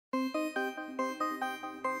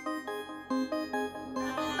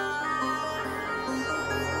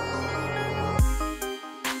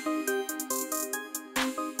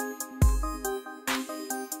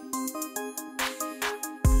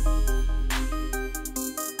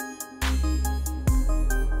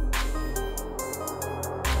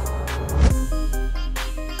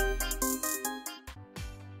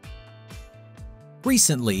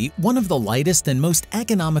Recently, one of the lightest and most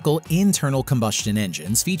economical internal combustion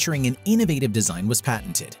engines featuring an innovative design was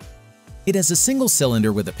patented. It has a single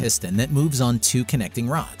cylinder with a piston that moves on two connecting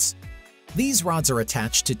rods. These rods are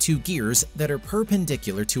attached to two gears that are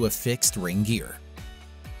perpendicular to a fixed ring gear.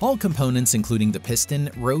 All components, including the piston,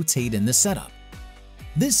 rotate in the setup.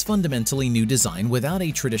 This fundamentally new design without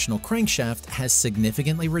a traditional crankshaft has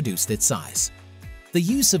significantly reduced its size. The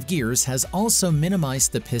use of gears has also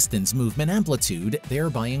minimized the piston's movement amplitude,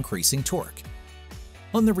 thereby increasing torque.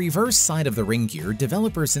 On the reverse side of the ring gear,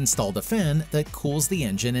 developers installed a fan that cools the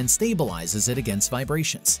engine and stabilizes it against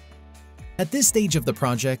vibrations. At this stage of the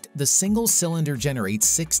project, the single cylinder generates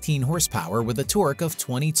 16 horsepower with a torque of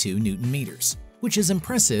 22 Nm, which is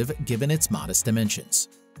impressive given its modest dimensions.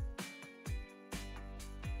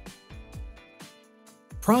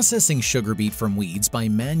 Processing sugar beet from weeds by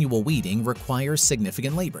manual weeding requires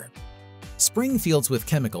significant labor. Spraying fields with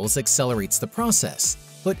chemicals accelerates the process,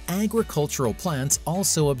 but agricultural plants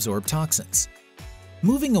also absorb toxins.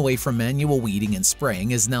 Moving away from manual weeding and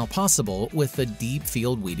spraying is now possible with the deep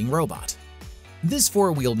field weeding robot. This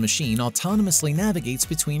four-wheeled machine autonomously navigates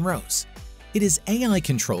between rows. It is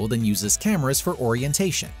AI-controlled and uses cameras for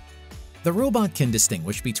orientation. The robot can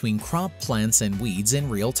distinguish between crop plants and weeds in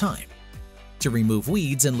real time. To remove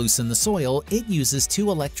weeds and loosen the soil, it uses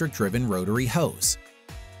two electric-driven rotary hoes.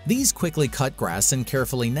 These quickly cut grass and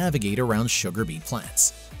carefully navigate around sugar beet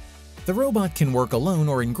plants. The robot can work alone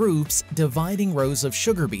or in groups, dividing rows of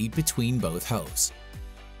sugar beet between both hoes.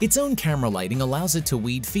 Its own camera lighting allows it to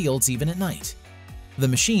weed fields even at night. The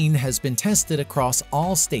machine has been tested across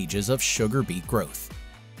all stages of sugar beet growth.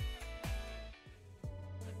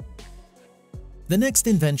 The next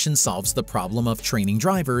invention solves the problem of training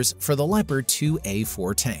drivers for the Leopard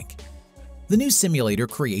 2A4 tank. The new simulator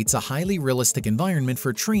creates a highly realistic environment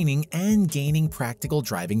for training and gaining practical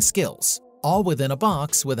driving skills, all within a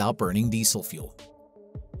box without burning diesel fuel.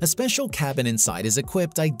 A special cabin inside is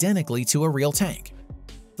equipped identically to a real tank.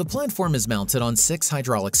 The platform is mounted on 6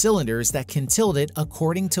 hydraulic cylinders that can tilt it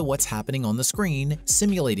according to what's happening on the screen,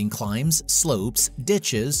 simulating climbs, slopes,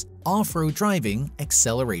 ditches, off-road driving,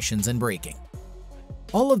 accelerations, and braking.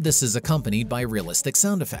 All of this is accompanied by realistic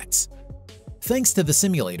sound effects. Thanks to the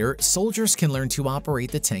simulator, soldiers can learn to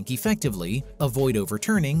operate the tank effectively, avoid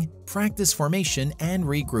overturning, practice formation, and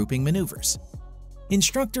regrouping maneuvers.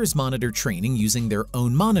 Instructors monitor training using their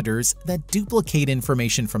own monitors that duplicate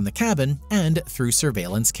information from the cabin and through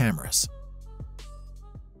surveillance cameras.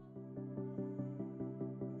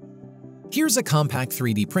 Here's a compact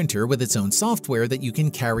 3D printer with its own software that you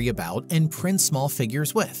can carry about and print small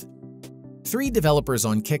figures with. 3 developers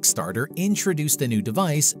on Kickstarter introduced a new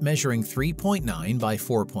device measuring 3.9 by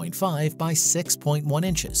 4.5 by 6.1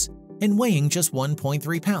 inches and weighing just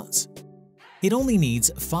 1.3 pounds. It only needs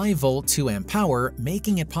 5-volt 2-amp power,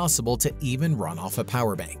 making it possible to even run off a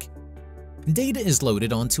power bank. Data is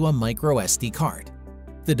loaded onto a micro SD card.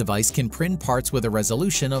 The device can print parts with a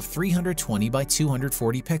resolution of 320 by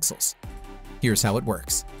 240 pixels. Here's how it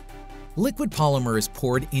works. Liquid polymer is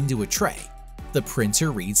poured into a tray. The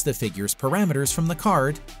printer reads the figure's parameters from the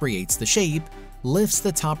card, creates the shape, lifts the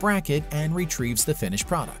top bracket, and retrieves the finished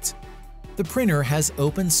product. The printer has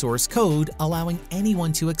open-source code allowing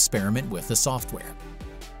anyone to experiment with the software.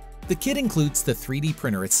 The kit includes the 3D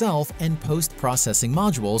printer itself and post-processing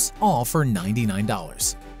modules, all for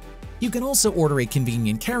 $99. You can also order a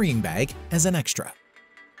convenient carrying bag as an extra.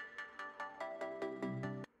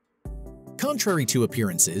 Contrary to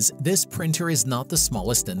appearances, this printer is not the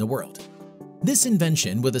smallest in the world. This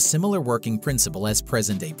invention, with a similar working principle as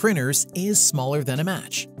present-day printers, is smaller than a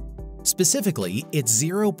match. Specifically, it's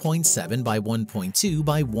 0.7 by 1.2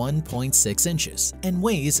 by 1.6 inches and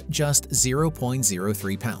weighs just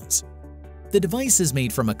 0.03 pounds. The device is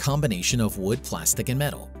made from a combination of wood, plastic, and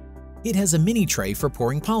metal. It has a mini tray for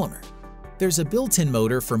pouring polymer. There's a built-in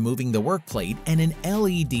motor for moving the workplate and an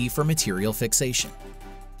LED for material fixation.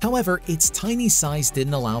 However, its tiny size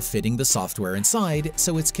didn't allow fitting the software inside,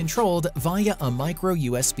 so it's controlled via a micro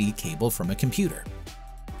USB cable from a computer.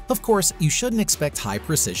 Of course, you shouldn't expect high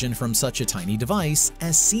precision from such a tiny device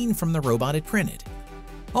as seen from the robot it printed.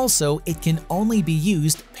 Also, it can only be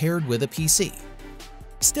used paired with a PC.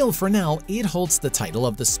 Still, for now, it holds the title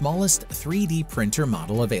of the smallest 3D printer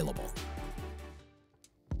model available.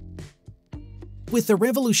 With the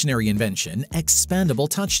revolutionary invention, Expandable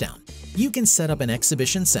Touchdown, you can set up an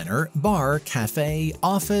exhibition center, bar, cafe,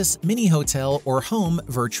 office, mini hotel, or home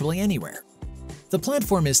virtually anywhere. The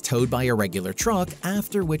platform is towed by a regular truck,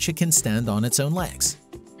 after which it can stand on its own legs.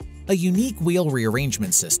 A unique wheel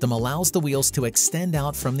rearrangement system allows the wheels to extend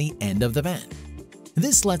out from the end of the van.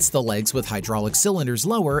 This lets the legs with hydraulic cylinders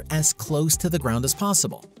lower as close to the ground as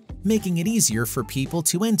possible, making it easier for people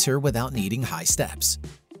to enter without needing high steps.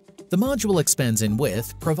 The module expands in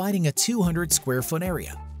width, providing a 200 square foot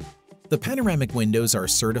area. The panoramic windows are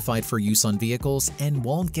certified for use on vehicles and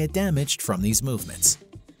won't get damaged from these movements.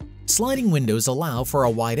 Sliding windows allow for a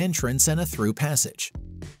wide entrance and a through passage.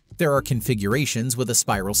 There are configurations with a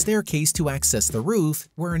spiral staircase to access the roof,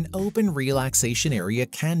 where an open relaxation area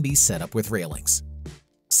can be set up with railings.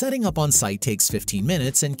 Setting up on site takes 15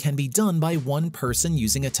 minutes and can be done by one person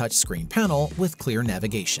using a touchscreen panel with clear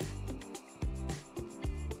navigation.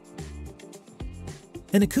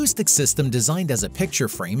 An acoustic system designed as a picture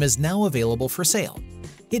frame is now available for sale.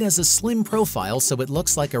 It has a slim profile so it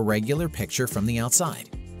looks like a regular picture from the outside.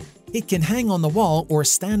 It can hang on the wall or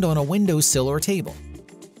stand on a windowsill or table.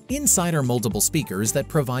 Inside are multiple speakers that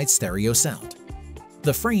provide stereo sound.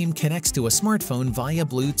 The frame connects to a smartphone via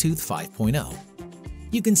Bluetooth 5.0.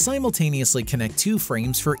 You can simultaneously connect two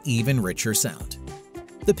frames for even richer sound.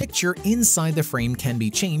 The picture inside the frame can be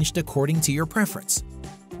changed according to your preference.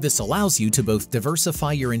 This allows you to both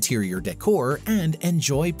diversify your interior decor and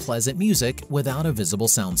enjoy pleasant music without a visible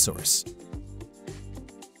sound source.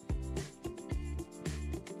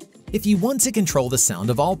 If you want to control the sound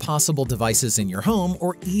of all possible devices in your home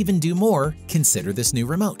or even do more, consider this new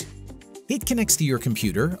remote. It connects to your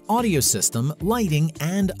computer, audio system, lighting,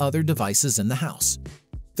 and other devices in the house.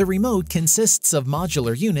 The remote consists of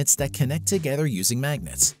modular units that connect together using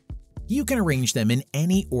magnets. You can arrange them in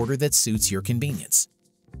any order that suits your convenience.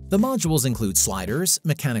 The modules include sliders,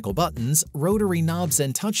 mechanical buttons, rotary knobs,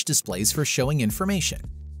 and touch displays for showing information.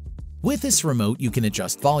 With this remote, you can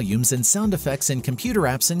adjust volumes and sound effects in computer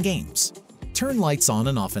apps and games, turn lights on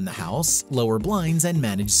and off in the house, lower blinds, and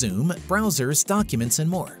manage Zoom, browsers, documents, and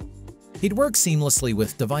more. It works seamlessly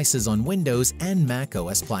with devices on Windows and Mac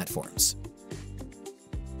OS platforms.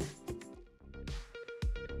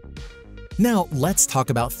 Now, let's talk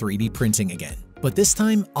about 3D printing again, but this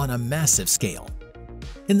time on a massive scale.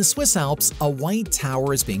 In the Swiss Alps, a white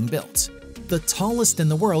tower is being built, the tallest in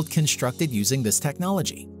the world constructed using this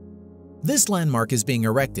technology. This landmark is being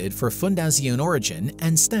erected for Fondation Origin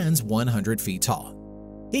and stands 100 feet tall.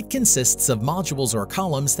 It consists of modules or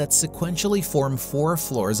columns that sequentially form 4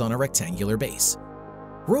 floors on a rectangular base.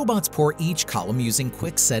 Robots pour each column using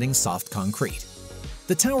quick-setting soft concrete.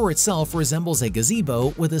 The tower itself resembles a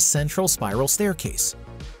gazebo with a central spiral staircase.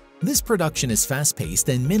 This production is fast-paced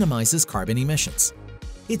and minimizes carbon emissions.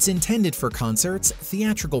 It's intended for concerts,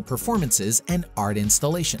 theatrical performances, and art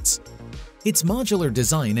installations. Its modular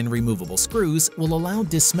design and removable screws will allow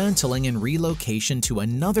dismantling and relocation to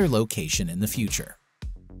another location in the future.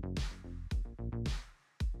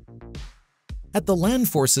 At the Land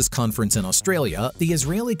Forces Conference in Australia, the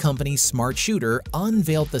Israeli company Smart Shooter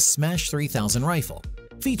unveiled the Smash 3000 rifle,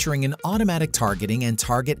 featuring an automatic targeting and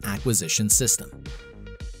target acquisition system.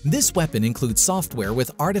 This weapon includes software with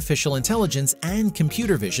artificial intelligence and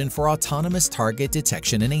computer vision for autonomous target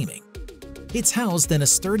detection and aiming. It's housed in a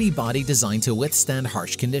sturdy body designed to withstand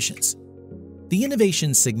harsh conditions. The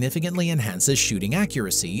innovation significantly enhances shooting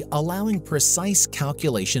accuracy, allowing precise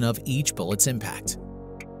calculation of each bullet's impact.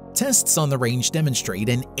 Tests on the range demonstrate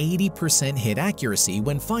an 80% hit accuracy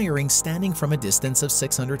when firing standing from a distance of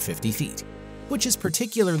 650 feet, which is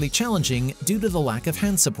particularly challenging due to the lack of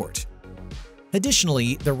hand support.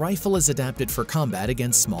 Additionally, the rifle is adapted for combat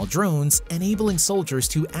against small drones, enabling soldiers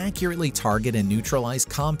to accurately target and neutralize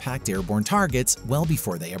compact airborne targets well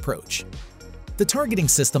before they approach. The targeting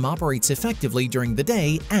system operates effectively during the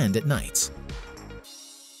day and at night.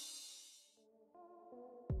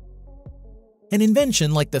 An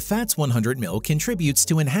invention like the FATS 100mm contributes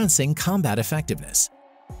to enhancing combat effectiveness.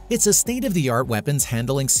 It's a state-of-the-art weapons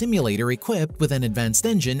handling simulator equipped with an advanced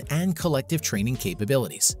engine and collective training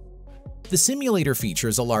capabilities. The simulator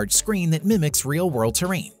features a large screen that mimics real-world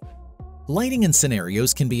terrain. Lighting and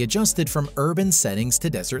scenarios can be adjusted from urban settings to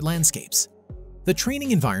desert landscapes. The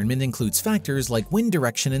training environment includes factors like wind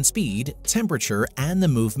direction and speed, temperature, and the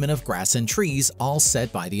movement of grass and trees, all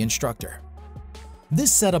set by the instructor.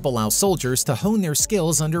 This setup allows soldiers to hone their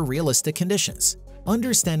skills under realistic conditions,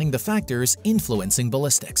 understanding the factors influencing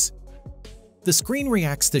ballistics. The screen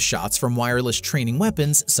reacts to shots from wireless training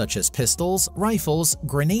weapons such as pistols, rifles,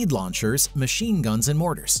 grenade launchers, machine guns, and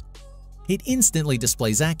mortars. It instantly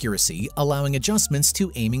displays accuracy, allowing adjustments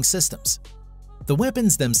to aiming systems. The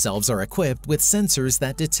weapons themselves are equipped with sensors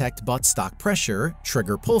that detect buttstock pressure,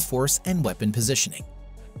 trigger pull force, and weapon positioning.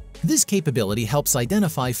 This capability helps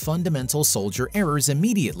identify fundamental soldier errors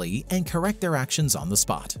immediately and correct their actions on the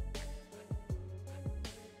spot.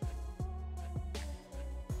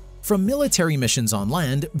 From military missions on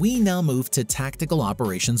land, we now move to tactical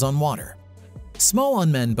operations on water. Small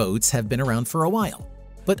unmanned boats have been around for a while,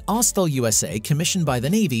 but Austal USA, commissioned by the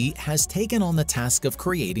Navy, has taken on the task of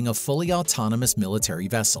creating a fully autonomous military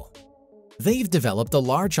vessel. They've developed a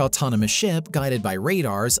large autonomous ship guided by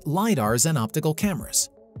radars, lidars, and optical cameras.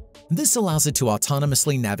 This allows it to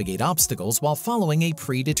autonomously navigate obstacles while following a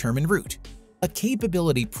predetermined route, a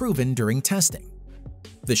capability proven during testing.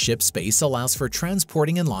 The ship's space allows for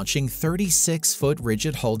transporting and launching 36-foot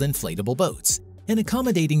rigid-hulled inflatable boats and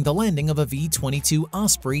accommodating the landing of a V-22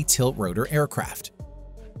 Osprey tilt-rotor aircraft.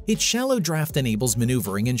 Its shallow draft enables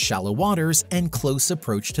maneuvering in shallow waters and close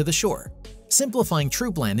approach to the shore, simplifying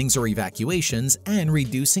troop landings or evacuations and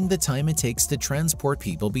reducing the time it takes to transport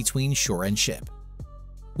people between shore and ship.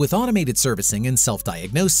 With automated servicing and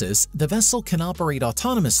self-diagnosis, the vessel can operate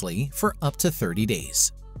autonomously for up to 30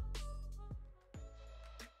 days.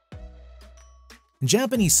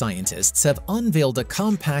 Japanese scientists have unveiled a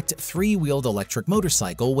compact three-wheeled electric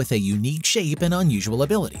motorcycle with a unique shape and unusual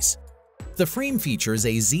abilities. The frame features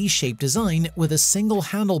a Z-shaped design with a single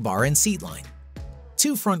handlebar and seat line.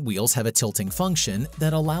 Two front wheels have a tilting function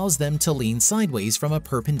that allows them to lean sideways from a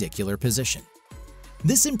perpendicular position.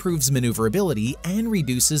 This improves maneuverability and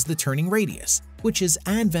reduces the turning radius, which is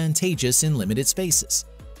advantageous in limited spaces.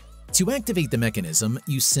 To activate the mechanism,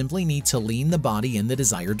 you simply need to lean the body in the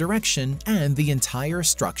desired direction and the entire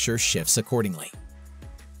structure shifts accordingly.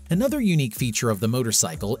 Another unique feature of the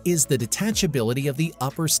motorcycle is the detachability of the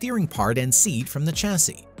upper steering part and seat from the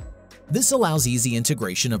chassis. This allows easy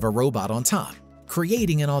integration of a robot on top,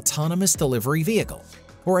 creating an autonomous delivery vehicle,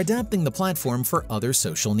 or adapting the platform for other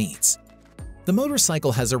social needs. The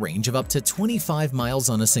motorcycle has a range of up to 25 miles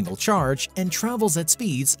on a single charge and travels at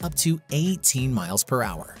speeds up to 18 miles per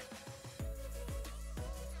hour.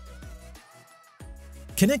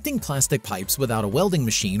 Connecting plastic pipes without a welding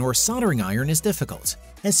machine or soldering iron is difficult,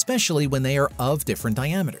 especially when they are of different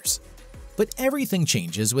diameters. But everything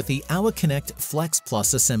changes with the AwaConnect Flex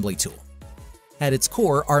Plus assembly tool. At its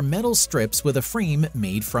core are metal strips with a frame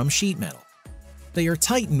made from sheet metal. They are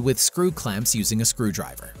tightened with screw clamps using a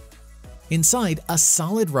screwdriver. Inside, a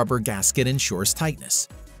solid rubber gasket ensures tightness.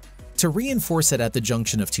 To reinforce it at the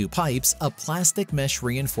junction of two pipes, a plastic mesh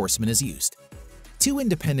reinforcement is used. Two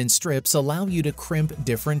independent strips allow you to crimp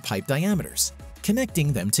different pipe diameters,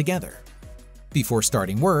 connecting them together. Before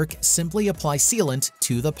starting work, simply apply sealant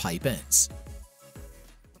to the pipe ends.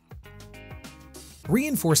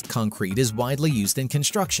 Reinforced concrete is widely used in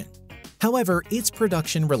construction. However, its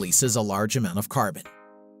production releases a large amount of carbon.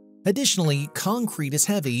 Additionally, concrete is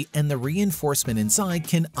heavy and the reinforcement inside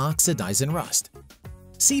can oxidize and rust.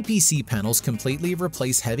 CPC panels completely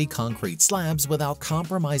replace heavy concrete slabs without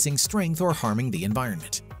compromising strength or harming the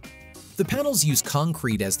environment. The panels use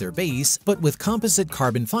concrete as their base, but with composite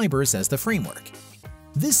carbon fibers as the framework.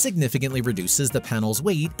 This significantly reduces the panel's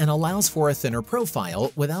weight and allows for a thinner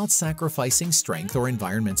profile without sacrificing strength or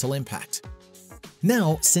environmental impact.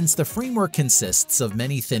 Now, since the framework consists of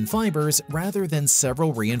many thin fibers rather than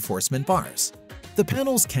several reinforcement bars, the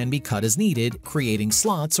panels can be cut as needed, creating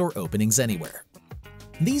slots or openings anywhere.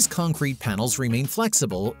 These concrete panels remain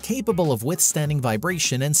flexible, capable of withstanding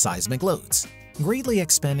vibration and seismic loads, greatly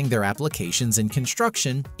expanding their applications in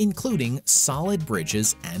construction, including solid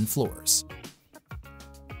bridges and floors.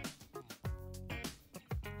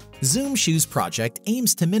 Zoom Shoes project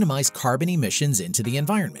aims to minimize carbon emissions into the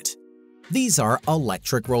environment. These are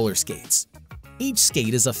electric roller skates. Each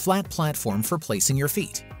skate is a flat platform for placing your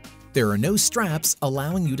feet. There are no straps,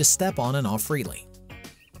 allowing you to step on and off freely.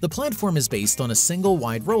 The platform is based on a single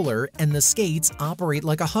wide roller and the skates operate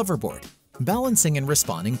like a hoverboard, balancing and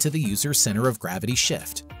responding to the user's center of gravity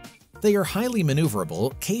shift. They are highly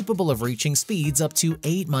maneuverable, capable of reaching speeds up to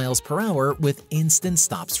 8 miles per hour with instant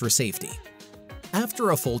stops for safety. After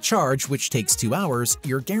a full charge, which takes 2 hours,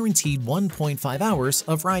 you're guaranteed 1.5 hours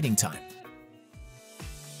of riding time.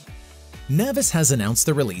 Navis has announced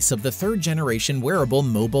the release of the third-generation wearable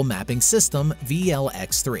mobile mapping system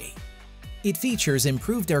VLX3. It features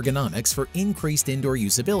improved ergonomics for increased indoor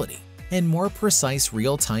usability and more precise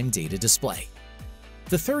real-time data display.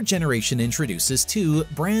 The third generation introduces two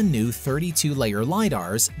brand-new 32-layer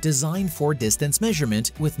LiDARs designed for distance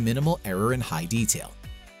measurement with minimal error and high detail.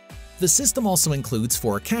 The system also includes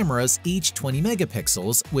 4 cameras, each 20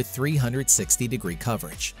 megapixels with 360-degree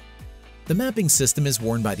coverage. The mapping system is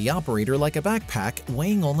worn by the operator like a backpack,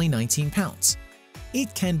 weighing only 19 pounds.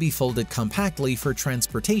 It can be folded compactly for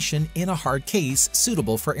transportation in a hard case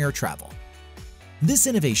suitable for air travel. This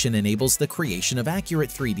innovation enables the creation of accurate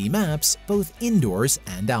 3D maps both indoors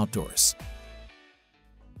and outdoors.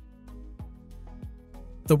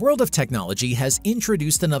 The world of technology has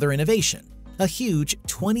introduced another innovation, a huge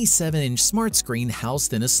 27-inch smart screen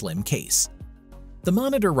housed in a slim case. The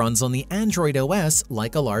monitor runs on the Android OS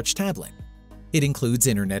like a large tablet. It includes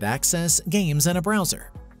internet access, games, and a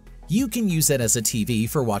browser. You can use it as a TV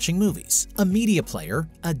for watching movies, a media player,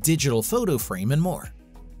 a digital photo frame, and more.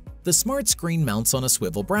 The smart screen mounts on a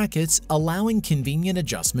swivel bracket, allowing convenient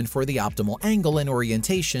adjustment for the optimal angle and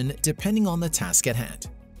orientation depending on the task at hand.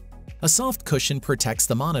 A soft cushion protects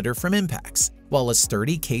the monitor from impacts, while a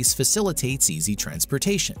sturdy case facilitates easy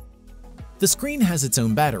transportation. The screen has its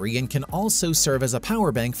own battery and can also serve as a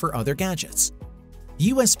power bank for other gadgets.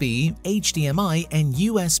 USB, HDMI, and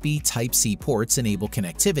USB Type-C ports enable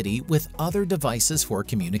connectivity with other devices for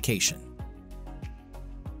communication.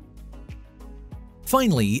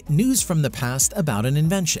 Finally, news from the past about an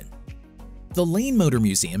invention. The Lane Motor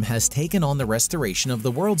Museum has taken on the restoration of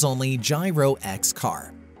the world's only Gyro X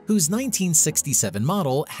car, whose 1967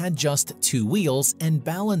 model had just 2 wheels and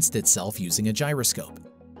balanced itself using a gyroscope.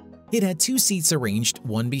 It had 2 seats arranged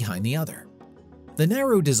one behind the other. The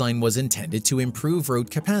narrow design was intended to improve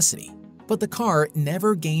road capacity, but the car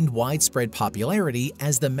never gained widespread popularity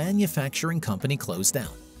as the manufacturing company closed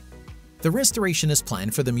down. The restoration is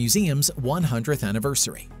planned for the museum's 100th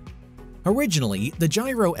anniversary. Originally, the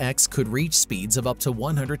Gyro X could reach speeds of up to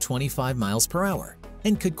 125 miles per hour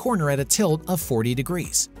and could corner at a tilt of 40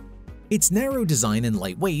 degrees. Its narrow design and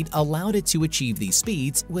light weight allowed it to achieve these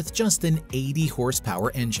speeds with just an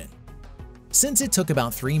 80-horsepower engine. Since it took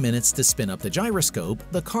about 3 minutes to spin up the gyroscope,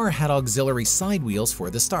 the car had auxiliary side wheels for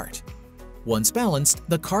the start. Once balanced,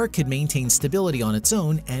 the car could maintain stability on its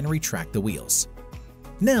own and retract the wheels.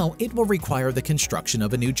 Now it will require the construction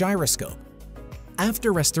of a new gyroscope.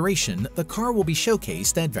 After restoration, the car will be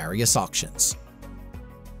showcased at various auctions.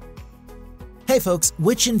 Hey folks,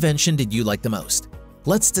 which invention did you like the most?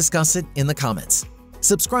 Let's discuss it in the comments.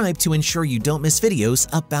 Subscribe to ensure you don't miss videos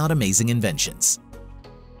about amazing inventions.